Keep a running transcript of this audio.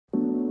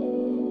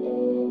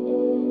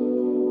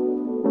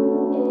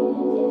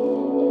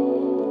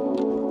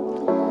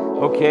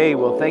Okay,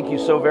 well, thank you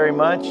so very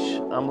much.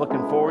 I'm looking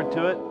forward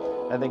to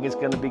it. I think it's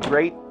going to be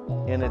great,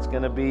 and it's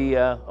going to be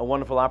a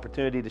wonderful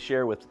opportunity to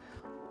share with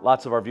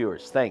lots of our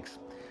viewers. Thanks.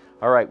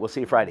 All right, we'll see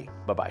you Friday.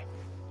 Bye-bye.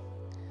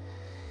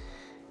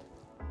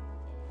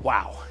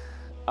 Wow.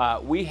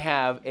 We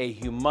have a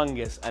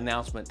humongous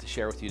announcement to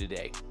share with you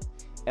today,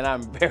 and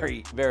I'm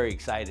very, very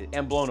excited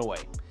and blown away.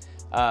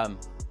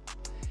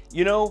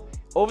 You know,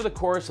 over the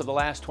course of the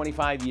last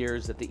 25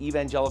 years that the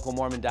Evangelical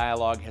Mormon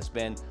dialogue has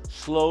been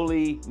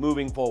slowly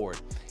moving forward,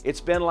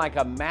 it's been like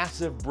a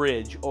massive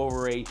bridge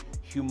over a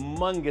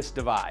humongous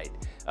divide.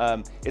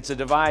 It's a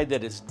divide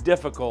that is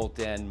difficult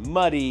and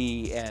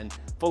muddy and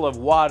full of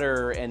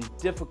water and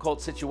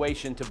difficult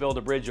situation to build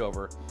a bridge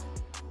over.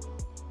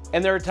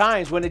 And there are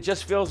times when it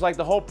just feels like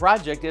the whole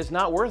project is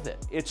not worth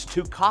it. It's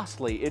too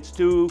costly, it's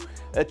too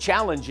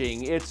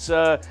challenging,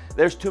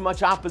 there's too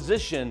much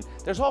opposition.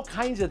 There's all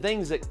kinds of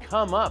things that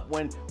come up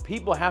when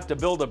people have to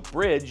build a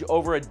bridge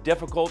over a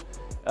difficult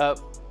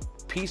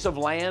piece of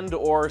land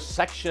or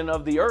section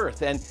of the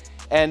earth.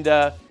 And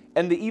the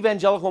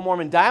Evangelical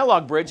Mormon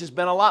Dialogue Bridge has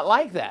been a lot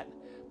like that.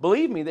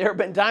 Believe me, there have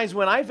been times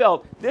when I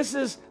felt this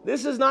is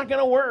not going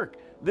to work.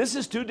 This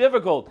is too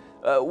difficult.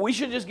 We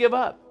should just give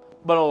up.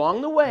 But along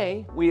the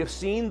way, we have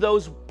seen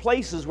those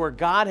places where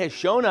God has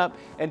shown up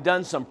and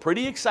done some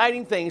pretty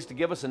exciting things to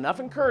give us enough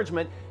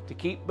encouragement to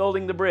keep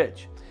building the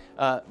bridge.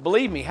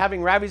 Believe me,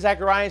 having Ravi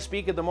Zacharias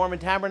speak at the Mormon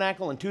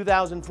Tabernacle in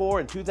 2004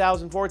 and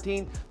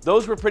 2014,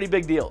 those were pretty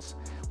big deals.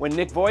 When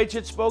Nick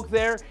Vujicic spoke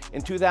there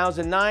in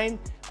 2009,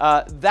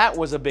 that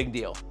was a big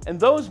deal. And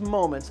those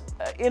moments,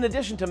 in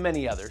addition to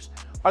many others,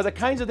 are the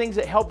kinds of things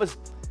that help us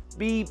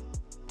be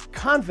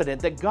confident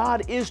that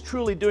God is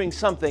truly doing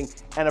something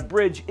and a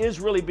bridge is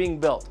really being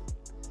built.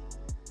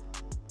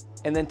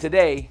 And then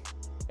today,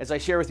 as I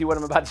share with you what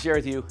I'm about to share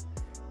with you,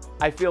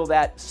 I feel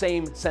that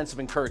same sense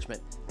of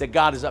encouragement that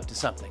God is up to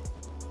something.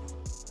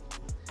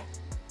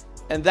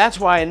 And that's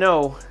why I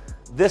know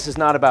this is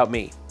not about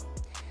me.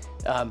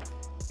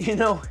 You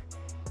know,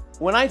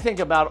 when I think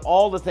about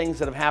all the things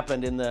that have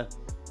happened in the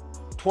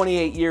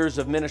 28 years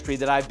of ministry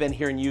that I've been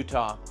here in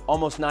Utah,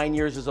 almost 9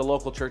 years as a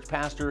local church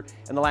pastor,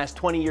 and the last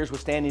 20 years with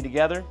Standing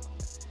Together,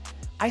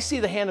 I see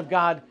the hand of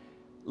God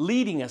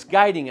leading us,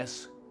 guiding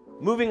us,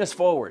 moving us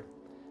forward.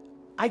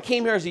 I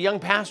came here as a young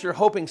pastor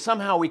hoping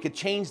somehow we could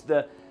change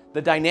the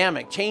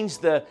dynamic, change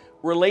the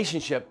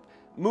relationship,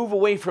 move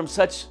away from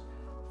such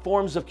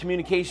forms of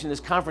communication as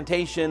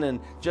confrontation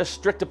and just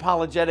strict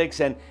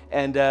apologetics and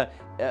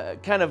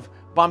kind of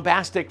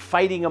bombastic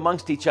fighting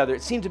amongst each other.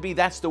 It seemed to be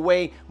that's the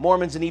way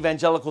Mormons and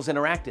evangelicals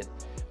interacted.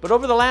 But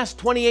over the last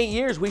 28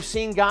 years, we've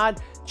seen God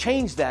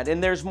change that,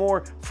 and there's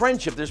more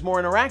friendship, there's more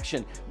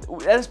interaction.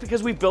 That's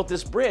because we've built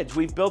this bridge.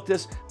 We've built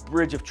this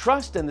bridge of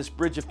trust and this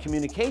bridge of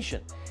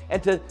communication.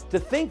 And to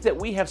think that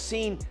we have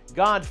seen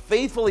God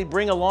faithfully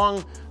bring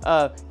along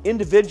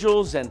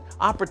individuals and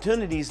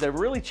opportunities that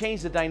really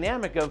change the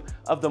dynamic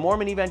of the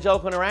Mormon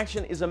evangelical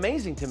interaction is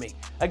amazing to me.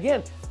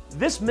 Again,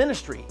 this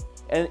ministry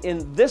and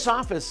in this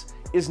office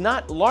is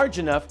not large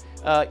enough,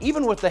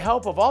 even with the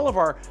help of all of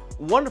our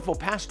wonderful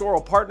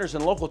pastoral partners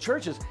and local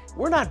churches,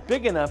 we're not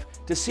big enough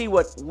to see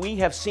what we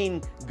have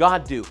seen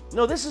God do.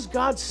 No, this is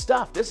God's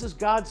stuff. This is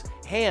God's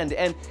hand.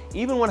 And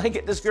even when I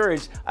get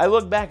discouraged, I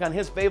look back on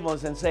His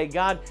faithfulness and say,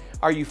 God,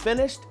 are you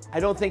finished?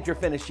 I don't think you're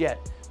finished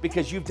yet,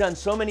 because you've done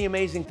so many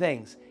amazing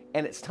things.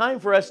 And it's time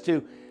for us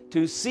to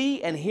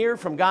see and hear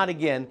from God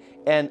again.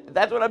 And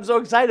that's what I'm so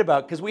excited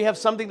about, because we have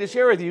something to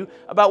share with you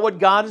about what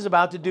God is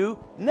about to do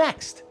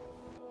next.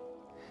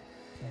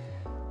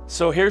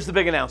 So here's the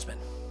big announcement.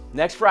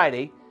 Next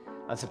Friday,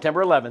 on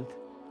September 11th,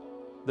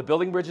 the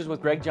Building Bridges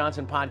with Greg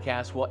Johnson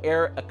podcast will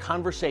air a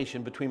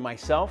conversation between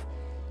myself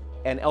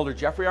and Elder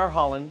Jeffrey R.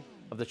 Holland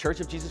of the Church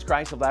of Jesus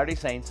Christ of Latter-day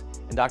Saints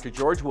and Dr.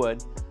 George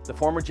Wood, the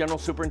former General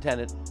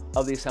Superintendent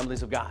of the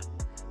Assemblies of God.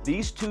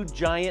 These two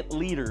giant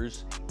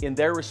leaders in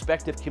their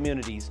respective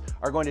communities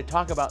are going to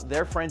talk about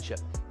their friendship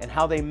and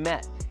how they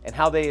met and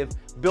how they have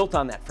built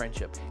on that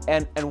friendship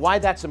and why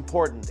that's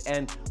important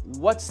and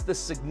what's the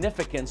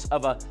significance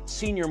of a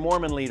senior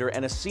Mormon leader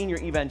and a senior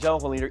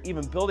evangelical leader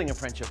even building a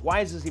friendship. Why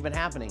is this even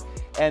happening?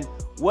 And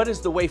what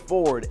is the way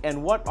forward?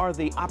 And what are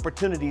the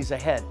opportunities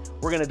ahead?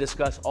 We're going to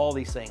discuss all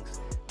these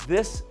things.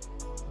 This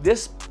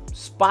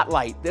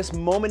spotlight, this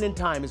moment in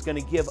time is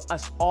going to give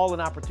us all an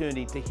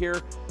opportunity to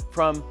hear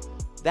from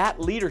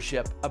that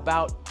leadership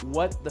about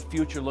what the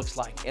future looks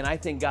like. And I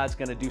think God's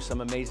going to do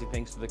some amazing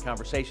things through the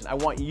conversation. I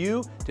want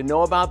you to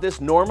know about this.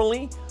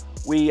 Normally,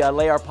 we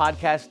lay our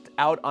podcast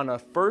out on a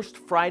first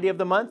Friday of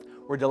the month.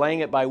 We're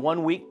delaying it by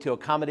 1 week to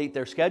accommodate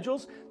their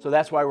schedules. So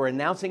that's why we're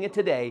announcing it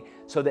today,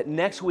 so that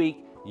next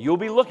week you'll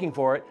be looking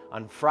for it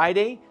on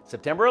Friday,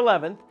 September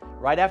 11th,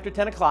 right after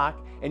 10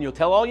 o'clock, and you'll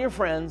tell all your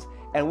friends,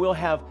 and we'll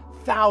have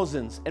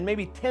thousands and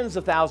maybe tens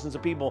of thousands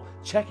of people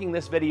checking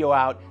this video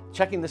out,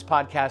 checking this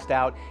podcast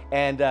out,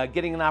 and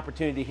getting an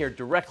opportunity to hear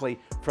directly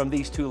from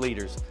these two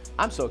leaders.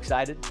 I'm so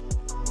excited.